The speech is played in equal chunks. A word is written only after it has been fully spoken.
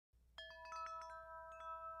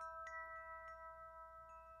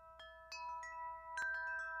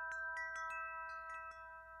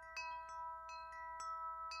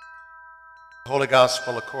Holy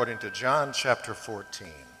Gospel according to John chapter 14.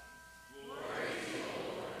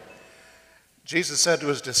 Jesus said to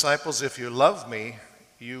his disciples, "If you love me,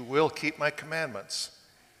 you will keep my commandments.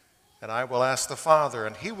 And I will ask the Father,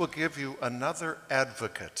 and he will give you another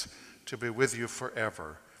advocate to be with you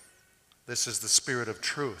forever. This is the Spirit of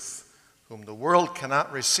truth, whom the world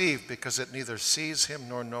cannot receive because it neither sees him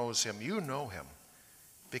nor knows him. You know him,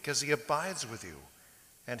 because he abides with you,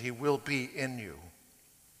 and he will be in you.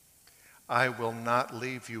 I will not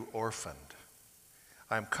leave you orphaned.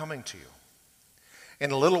 I am coming to you.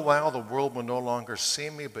 In a little while the world will no longer see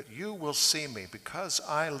me, but you will see me. Because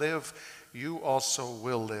I live, you also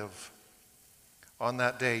will live. On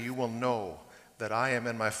that day you will know that I am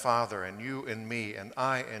in my Father, and you in me, and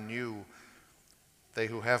I in you. They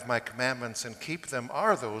who have my commandments and keep them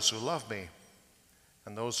are those who love me.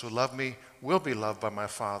 And those who love me will be loved by my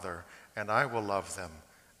Father, and I will love them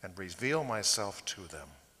and reveal myself to them."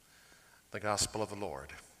 The Gospel of the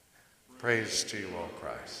Lord. Praise to you, O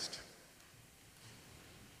Christ.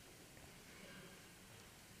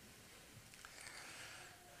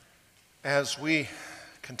 As we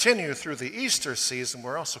continue through the Easter season,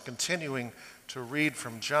 we're also continuing to read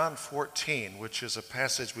from John 14, which is a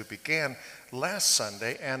passage we began last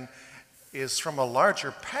Sunday and is from a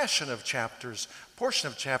larger portion of chapters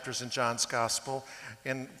in John's Gospel,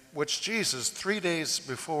 in which Jesus, 3 days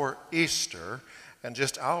before Easter and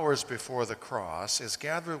just hours before the cross, is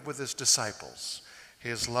gathered with his disciples,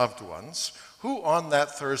 his loved ones, who on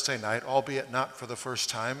that Thursday night, albeit not for the first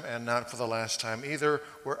time and not for the last time either,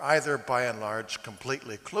 were either by and large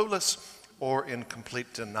completely clueless or in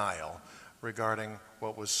complete denial regarding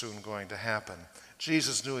what was soon going to happen.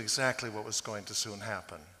 Jesus knew exactly what was going to soon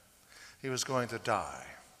happen. He was going to die.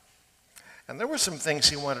 And there were some things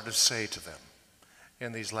he wanted to say to them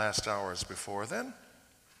in these last hours before then.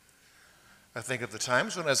 I think of the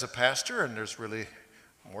times when, as a pastor, and there's really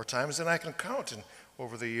more times than I can count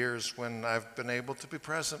over the years when I've been able to be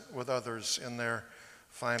present with others in their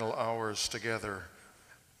final hours together.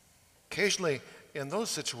 Occasionally, in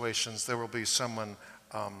those situations, there will be someone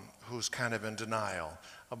who's kind of in denial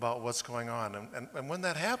about what's going on. And when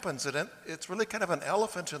that happens, it's really kind of an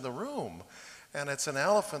elephant in the room. And it's an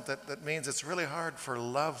elephant that means it's really hard for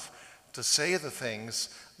love to say the things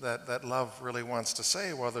that love really wants to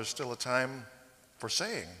say while there's still a time for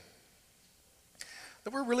saying.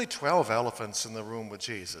 There were really 12 elephants in the room with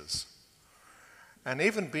Jesus. And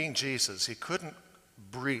even being Jesus, he couldn't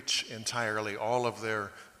breach entirely all of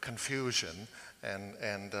their confusion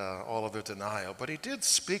and all of their denial, but he did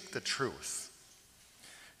speak the truth.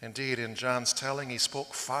 Indeed, in John's telling, he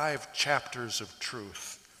spoke 5 chapters of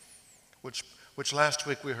truth, which last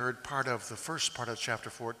week we heard part of the first part of chapter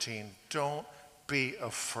 14. Don't be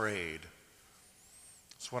afraid.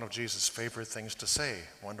 It's one of Jesus' favorite things to say.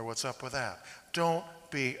 Wonder what's up with that. Don't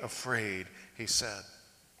be afraid, he said.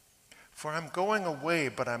 For I'm going away,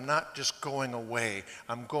 but I'm not just going away.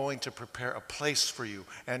 I'm going to prepare a place for you.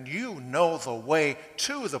 And you know the way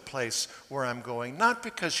to the place where I'm going. Not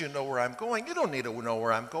because you know where I'm going. You don't need to know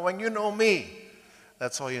where I'm going. You know me.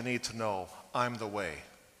 That's all you need to know. I'm the way.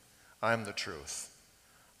 I'm the truth.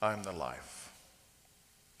 I'm the life.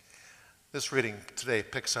 This reading today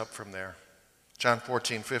picks up from there. John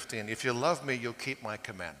 14:15. If you love me, you'll keep my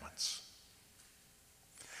commandments.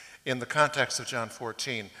 In the context of John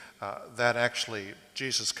 14, that actually,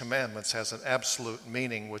 Jesus' commandments has an absolute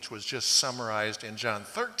meaning, which was just summarized in John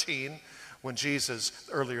 13, when Jesus,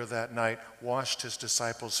 earlier that night, washed his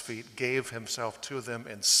disciples' feet, gave himself to them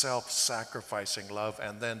in self-sacrificing love,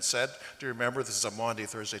 and then said, do you remember, this is a Maundy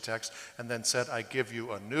Thursday text, and then said, I give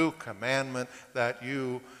you a new commandment, that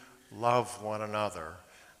you love one another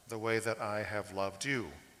the way that I have loved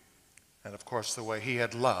you. And of course, the way he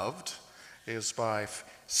had loved is by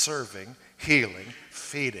serving, healing,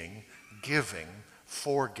 feeding, giving,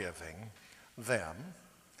 forgiving them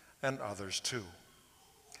and others too.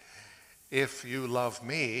 If you love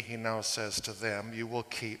me, he now says to them, you will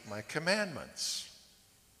keep my commandments.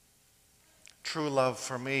 True love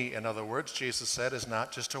for me, in other words, Jesus said, is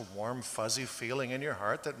not just a warm, fuzzy feeling in your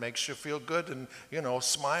heart that makes you feel good and,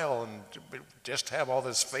 smile and just have all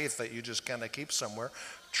this faith that you just kind of keep somewhere.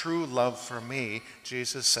 True love for me,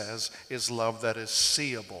 Jesus says, is love that is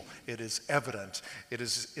seeable. It is evident. It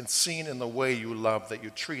is seen in the way you love, that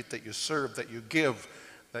you treat, that you serve, that you give,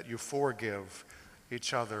 that you forgive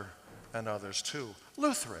each other and others too.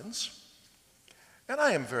 Lutherans, and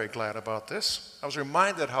I am very glad about this. I was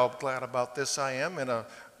reminded how glad about this I am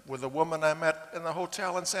with a woman I met in the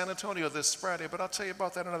hotel in San Antonio this Friday, but I'll tell you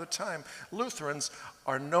about that another time. Lutherans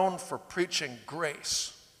are known for preaching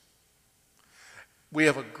grace. We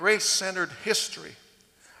have a grace-centered history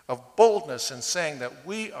of boldness in saying that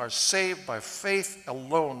we are saved by faith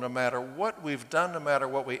alone, no matter what we've done, no matter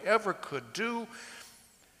what we ever could do.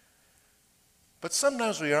 But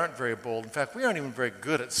sometimes we aren't very bold. In fact, we aren't even very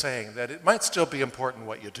good at saying that it might still be important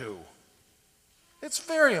what you do. It's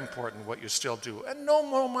very important what you still do. And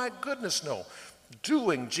no, my goodness, no.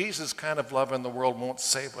 Doing Jesus' kind of love in the world won't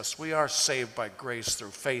save us. We are saved by grace through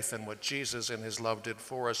faith in what Jesus in his love did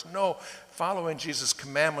for us. No, following Jesus'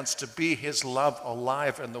 commandments to be his love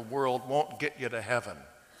alive in the world won't get you to heaven.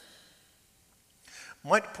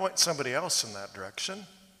 Might point somebody else in that direction.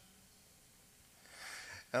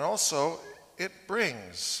 And also, it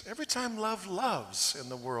brings, every time love loves in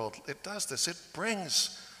the world, it does this. It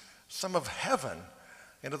brings some of heaven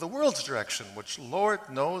into the world's direction, which Lord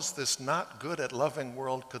knows this not good at loving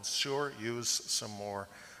world could sure use some more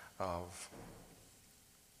of.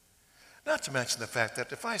 Not to mention the fact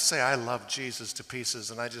that if I say I love Jesus to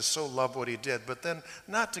pieces and I just so love what he did, but then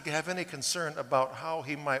not to have any concern about how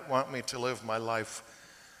he might want me to live my life,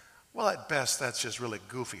 well, at best, that's just really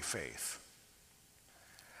goofy faith.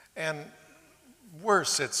 And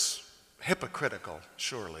worse, it's hypocritical,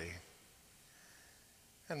 surely.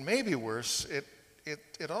 And maybe worse,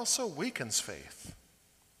 it also weakens faith,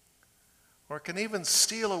 or can even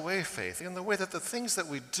steal away faith in the way that the things that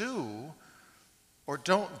we do or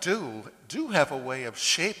don't do have a way of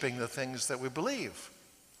shaping the things that we believe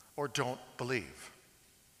or don't believe.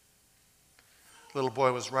 Little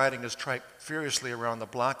boy was riding his trike furiously around the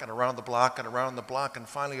block and around the block and around the block, and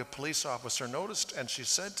finally a police officer noticed, and she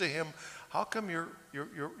said to him, "How come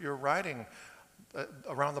you're riding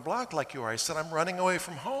around the block like you are?" He said, "I'm running away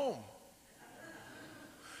from home."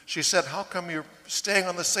 She said, "How come you're staying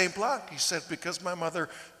on the same block?" He said, "Because my mother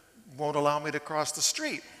won't allow me to cross the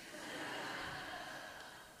street."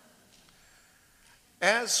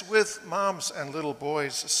 As with moms and little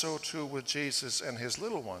boys, so too with Jesus and his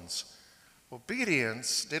little ones.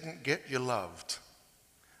 Obedience didn't get you loved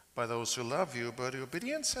by those who love you, but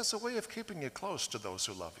obedience has a way of keeping you close to those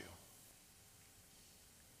who love you.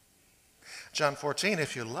 John 14,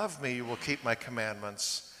 "If you love me, you will keep my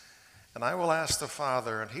commandments, and I will ask the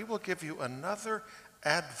Father, and he will give you another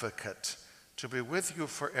advocate to be with you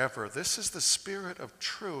forever. This is the Spirit of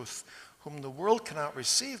truth, whom the world cannot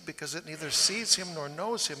receive because it neither sees him nor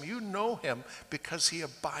knows him. You know him because he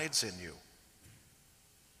abides in you,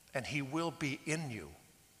 and he will be in you."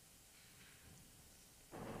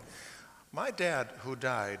 My dad, who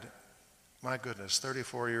died, my goodness,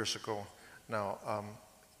 34 years ago now,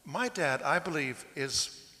 my dad, I believe,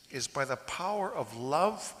 is by the power of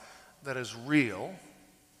love that is real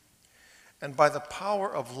and by the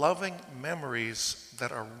power of loving memories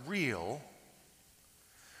that are real.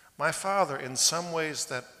 My father, in some ways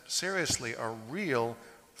that seriously are real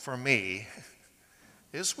for me,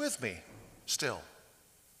 is with me still.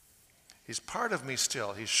 He's part of me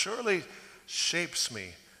still. He surely shapes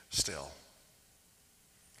me still.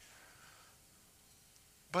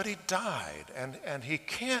 But he died, and he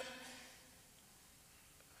can't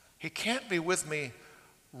be with me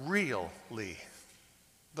really,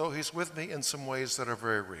 though he's with me in some ways that are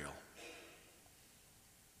very real.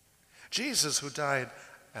 Jesus, who died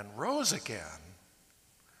and rose again,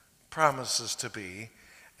 promises to be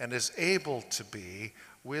and is able to be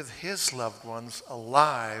with his loved ones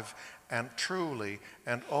alive and truly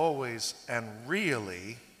and always and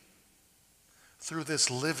really through this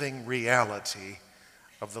living reality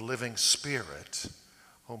of the living Spirit,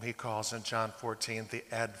 whom he calls in John 14 the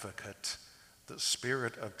Advocate, the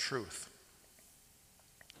Spirit of truth.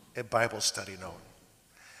 A Bible study note.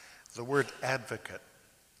 The word advocate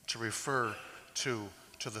to refer to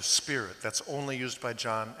the Spirit, that's only used by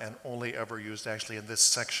John and only ever used actually in this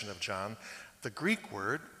section of John. The Greek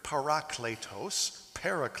word parakletos,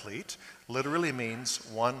 paraclete, literally means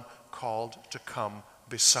one called to come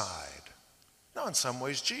beside. Now, in some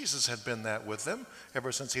ways, Jesus had been that with them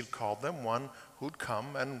ever since he'd called them, one who'd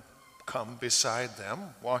come and come beside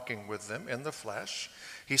them, walking with them in the flesh.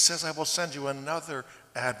 He says, "I will send you another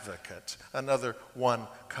advocate, another one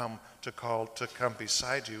to come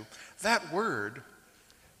beside you." That word,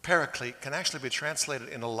 paraclete, can actually be translated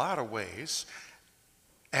in a lot of ways: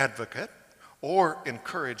 advocate, or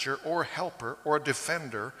encourager, or helper, or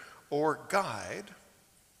defender, or guide.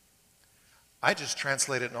 I just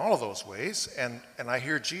translate it in all of those ways, and I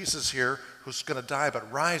hear Jesus here, who's going to die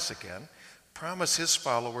but rise again, promise his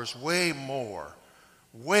followers way more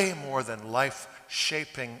than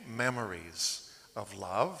life-shaping memories of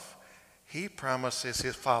love. He promises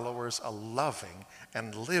his followers a loving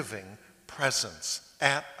and living presence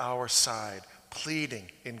at our side,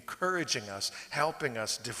 pleading, encouraging us, helping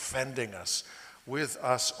us, defending us with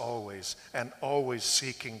us always, and always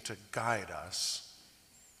seeking to guide us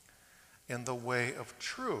in the way of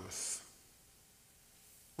truth.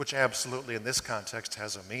 Which absolutely in this context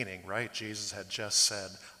has a meaning, right? Jesus had just said,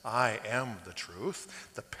 I am the truth.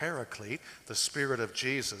 The Paraclete, the Spirit of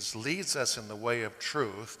Jesus, leads us in the way of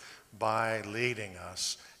truth by leading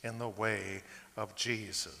us in the way of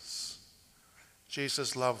Jesus.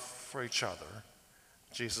 Jesus' love for each other,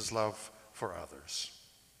 Jesus' love for others.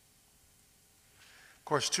 Of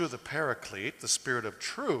course, too, the Paraclete, the Spirit of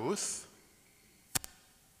truth,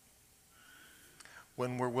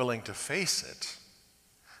 when we're willing to face it,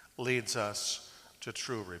 leads us to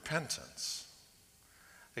true repentance,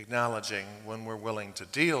 acknowledging when we're willing to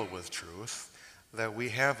deal with truth that we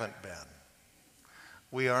haven't been.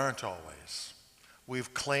 We aren't always.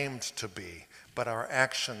 We've claimed to be, but our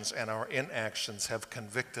actions and our inactions have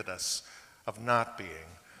convicted us of not being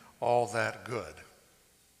all that good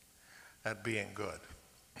at being good.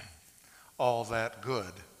 All that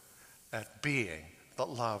good at being the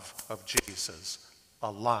love of Jesus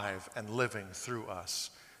alive and living through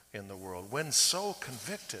us in the world. When so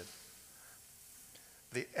convicted,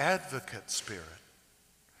 the advocate Spirit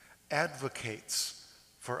advocates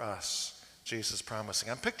for us, Jesus promising.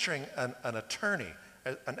 I'm picturing an attorney,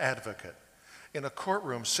 an advocate, in a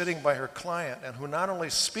courtroom sitting by her client, and who not only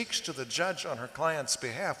speaks to the judge on her client's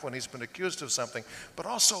behalf when he's been accused of something, but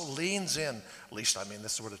also leans in. At least,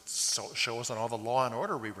 this is what it shows on all the Law and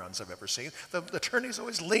Order reruns I've ever seen. The attorney's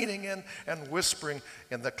always leaning in and whispering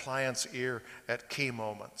in the client's ear at key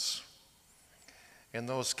moments. In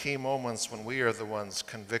those key moments when we are the ones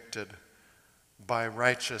convicted by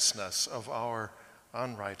righteousness of our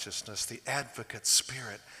unrighteousness, the advocate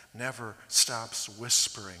Spirit never stops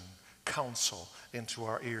whispering counsel into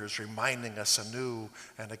our ears, reminding us anew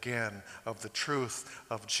and again of the truth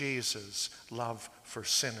of Jesus' love for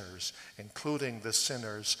sinners, including the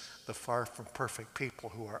sinners, the far from perfect people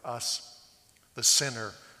who are us, the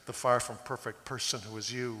sinner, the far from perfect person who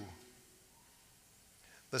is you,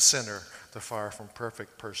 the sinner, the far from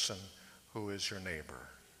perfect person who is your neighbor.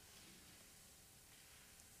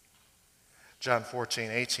 John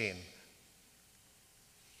 14:18.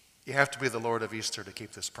 You have to be the Lord of Easter to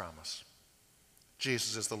keep this promise.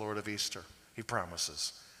 Jesus is the Lord of Easter. He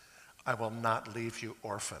promises, I will not leave you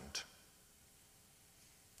orphaned.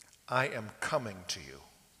 I am coming to you.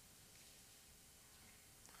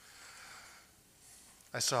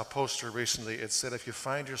 I saw a poster recently. It said, if you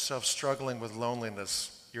find yourself struggling with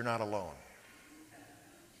loneliness, you're not alone.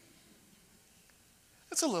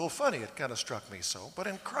 It's a little funny. It kind of struck me so. But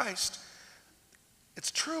in Christ,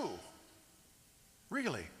 it's true.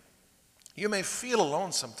 Really. You may feel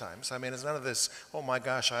alone sometimes. It's none of this, oh my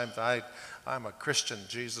gosh, I'm a Christian.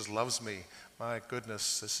 Jesus loves me. My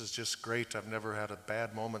goodness, this is just great. I've never had a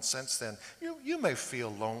bad moment since then. You may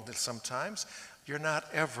feel lonely sometimes. You're not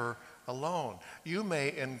ever alone. You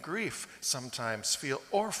may, in grief, sometimes feel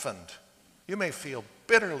orphaned. You may feel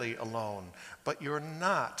bitterly alone, but you're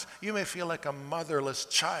not. You may feel like a motherless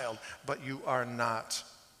child, but you are not.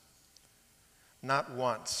 Not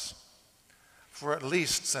once. For at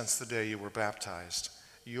least since the day you were baptized,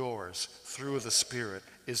 yours, through the Spirit,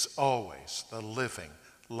 is always the living,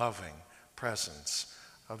 loving presence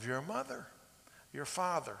of your mother, your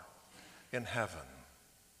Father in heaven.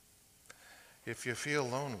 If you feel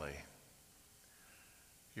lonely,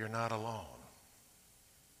 you're not alone.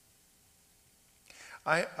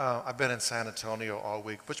 I've been in San Antonio all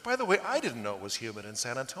week, which, by the way, I didn't know it was humid in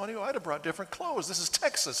San Antonio. I'd have brought different clothes. This is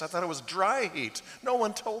Texas. I thought it was dry heat. No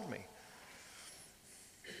one told me.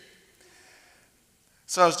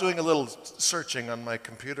 So I was doing a little searching on my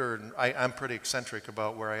computer, and I'm pretty eccentric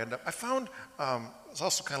about where I end up. I found, I was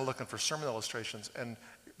also kind of looking for sermon illustrations, and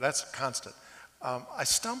that's constant. I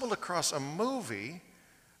stumbled across a movie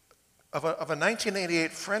of a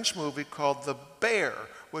 1988 French movie called The Bear,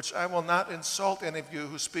 which I will not insult any of you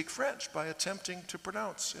who speak French by attempting to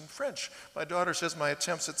pronounce in French. My daughter says my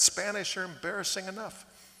attempts at Spanish are embarrassing enough.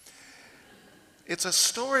 It's a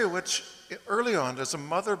story which, early on, there's a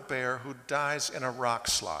mother bear who dies in a rock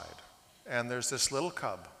slide. And there's this little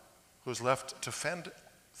cub who's left to fend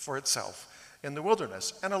for itself in the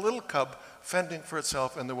wilderness. And a little cub fending for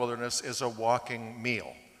itself in the wilderness is a walking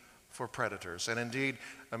meal for predators. And indeed,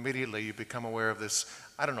 immediately you become aware of this,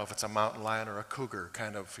 I don't know if it's a mountain lion or a cougar,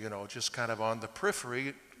 kind of, just kind of on the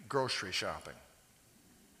periphery, grocery shopping.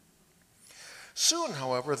 Soon,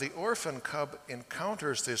 however, the orphan cub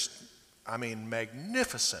encounters this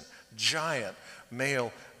magnificent, giant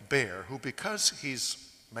male bear who, because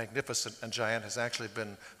he's magnificent and giant, has actually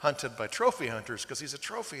been hunted by trophy hunters because he's a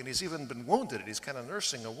trophy and he's even been wounded and he's kind of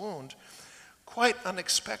nursing a wound, quite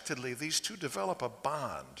unexpectedly, these two develop a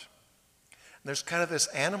bond. And there's kind of this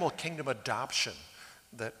animal kingdom adoption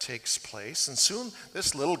that takes place. And soon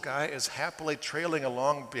this little guy is happily trailing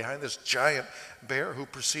along behind this giant bear who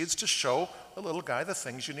proceeds to show the little guy the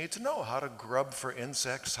things you need to know: how to grub for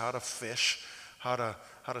insects, how to fish, how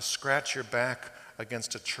to scratch your back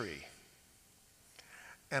against a tree.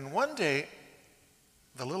 And one day,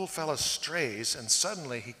 the little fella strays, and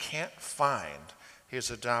suddenly he can't find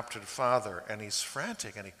his adopted father, and he's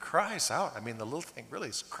frantic, and he cries out. I mean, the little thing really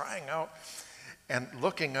is crying out. And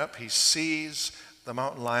looking up, he sees the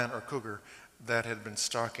mountain lion or cougar that had been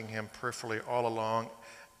stalking him peripherally all along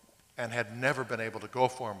and had never been able to go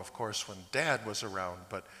for him, of course, when Dad was around.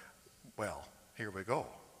 But, well, here we go.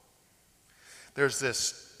 There's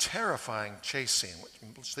this terrifying chase scene,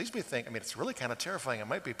 which leads me to think, I mean, it's really kind of terrifying. It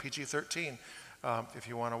might be PG-13 if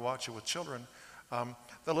you want to watch it with children.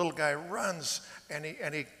 The little guy runs, and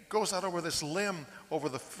he goes out over this limb, over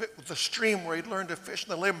the stream where he'd learned to fish,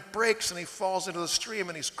 and the limb breaks, and he falls into the stream,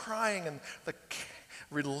 and he's crying, and the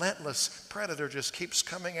relentless predator just keeps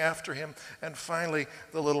coming after him, and finally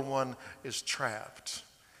the little one is trapped.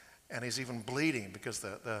 And he's even bleeding because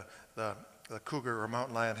the cougar or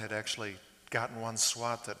mountain lion had actually gotten one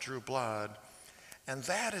swat that drew blood. And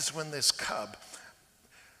that is when this cub,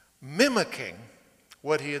 mimicking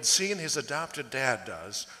what he had seen his adopted dad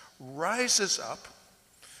does, rises up,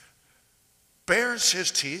 bares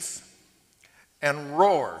his teeth, and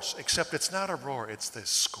roars, except it's not a roar, it's this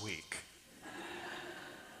squeak.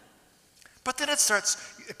 But then it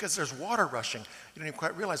starts, because there's water rushing, you don't even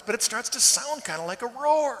quite realize, but it starts to sound kind of like a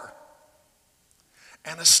roar.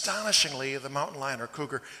 And astonishingly, the mountain lion or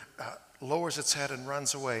cougar lowers its head and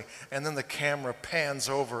runs away. And then the camera pans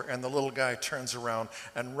over, and the little guy turns around,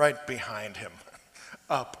 and right behind him,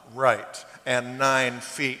 upright and 9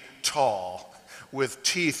 feet tall, with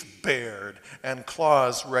teeth bared and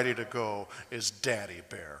claws ready to go, is Daddy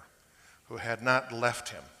Bear, who had not left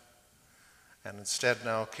him, and instead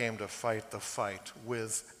now came to fight the fight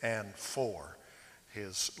with and for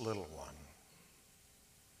his little one.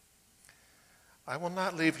 I will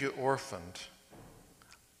not leave you orphaned.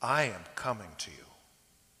 I am coming to you.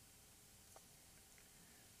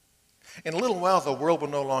 In a little while, the world will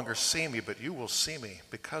no longer see me, but you will see me.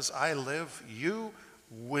 Because I live, you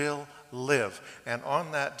will live. And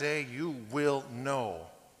on that day, you will know.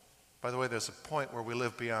 By the way, there's a point where we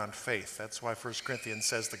live beyond faith. That's why 1 Corinthians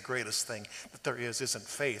says the greatest thing that there is isn't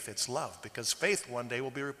faith, it's love. Because faith one day will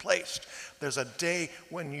be replaced. There's a day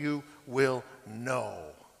when you will know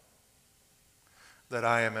that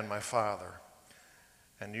I am in my Father,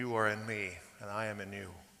 and you are in me, and I am in you.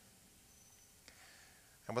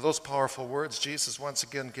 And with those powerful words, Jesus once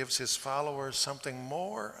again gives his followers something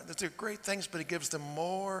more. They're great things, but he gives them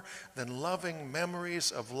more than loving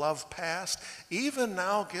memories of love past. Even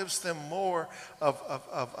now gives them more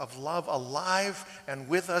of love alive and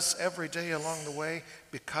with us every day along the way.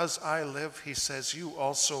 Because I live, he says, you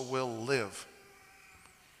also will live.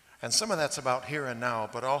 And some of that's about here and now,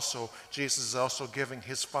 but also Jesus is also giving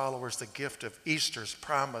his followers the gift of Easter's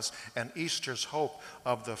promise and Easter's hope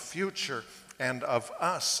of the future and of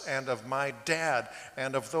us and of my dad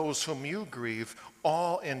and of those whom you grieve,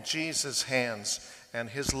 all in Jesus' hands and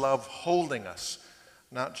his love holding us,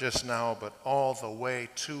 not just now, but all the way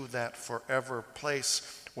to that forever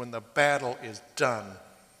place when the battle is done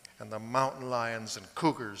and the mountain lions and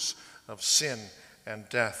cougars of sin and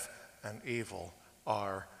death and evil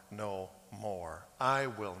are no more. I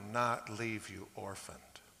will not leave you orphaned.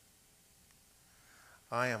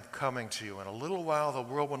 I am coming to you. In a little while, the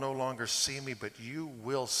world will no longer see me, but you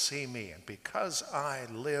will see me. And because I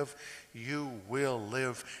live, you will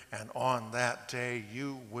live. And on that day,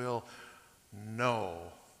 you will know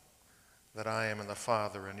that I am in the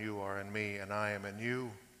Father, and you are in me, and I am in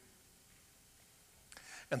you.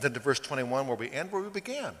 And then to verse 21, where we end where we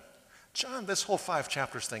began. John, this whole 5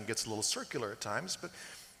 chapters thing gets a little circular at times, but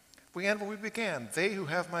we end where we began. They who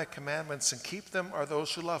have my commandments and keep them are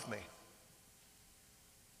those who love me.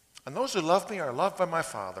 And those who love me are loved by my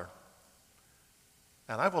Father.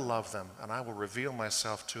 And I will love them, and I will reveal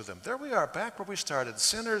myself to them. There we are, back where we started.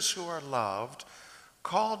 Sinners who are loved,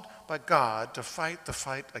 called by God to fight the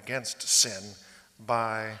fight against sin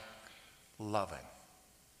by loving.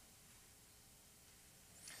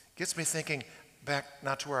 Gets me thinking back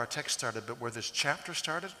not to where our text started, but where this chapter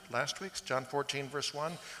started last week's, John 14, verse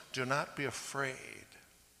 1. Do not be afraid.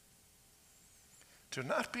 Do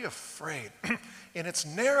not be afraid. In its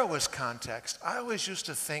narrowest context, I always used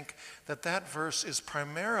to think that that verse is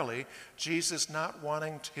primarily Jesus not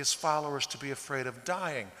wanting his followers to be afraid of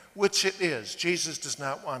dying, which it is. Jesus does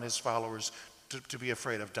not want his followers to be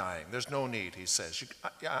afraid of dying. There's no need, he says.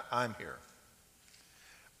 I'm here.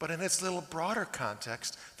 But in its little broader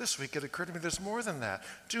context, this week it occurred to me there's more than that.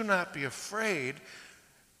 Do not be afraid.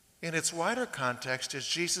 In its wider context is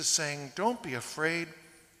Jesus saying, don't be afraid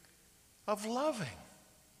of loving.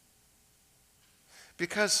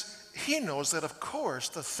 Because he knows that, of course,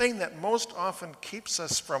 the thing that most often keeps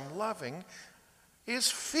us from loving is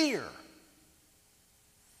fear.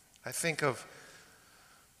 I think of,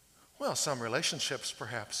 some relationships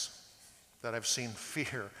perhaps that I've seen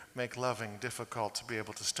fear make loving difficult to be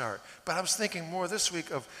able to start. But I was thinking more this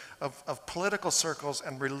week of political circles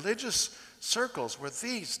and religious circles where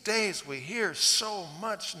these days we hear so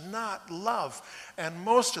much not love. And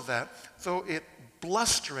most of that, though it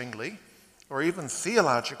blusteringly or even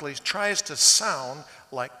theologically tries to sound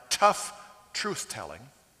like tough truth-telling,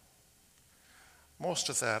 most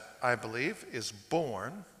of that, I believe, is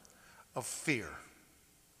born of fear.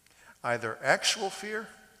 Either actual fear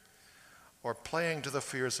or playing to the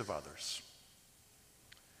fears of others.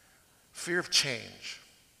 Fear of change,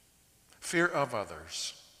 fear of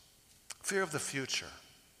others, fear of the future,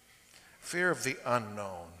 fear of the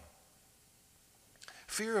unknown,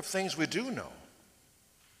 fear of things we do know,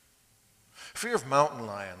 fear of mountain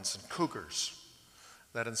lions and cougars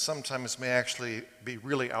that in sometimes may actually be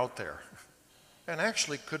really out there and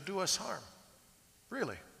actually could do us harm,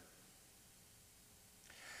 really.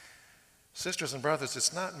 Sisters and brothers,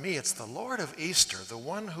 it's not me, it's the Lord of Easter, the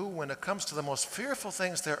one who, when it comes to the most fearful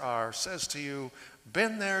things there are, says to you,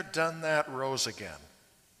 been there, done that, rose again.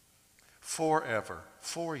 Forever,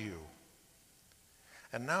 for you.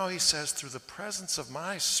 And now he says, through the presence of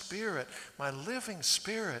my Spirit, my living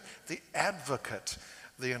Spirit, the advocate,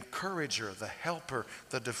 the encourager, the helper,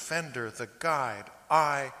 the defender, the guide,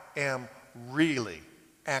 I am really,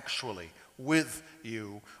 actually, with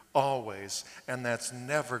you always, and that's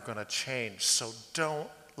never going to change. So don't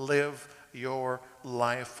live your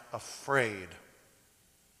life afraid.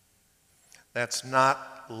 That's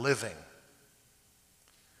not living.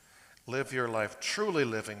 Live your life truly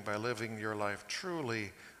living by living your life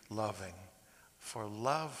truly loving. For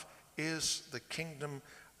love is the kingdom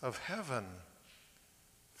of heaven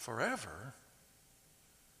forever,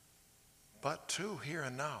 but too here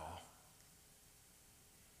and now.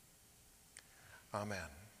 Amen.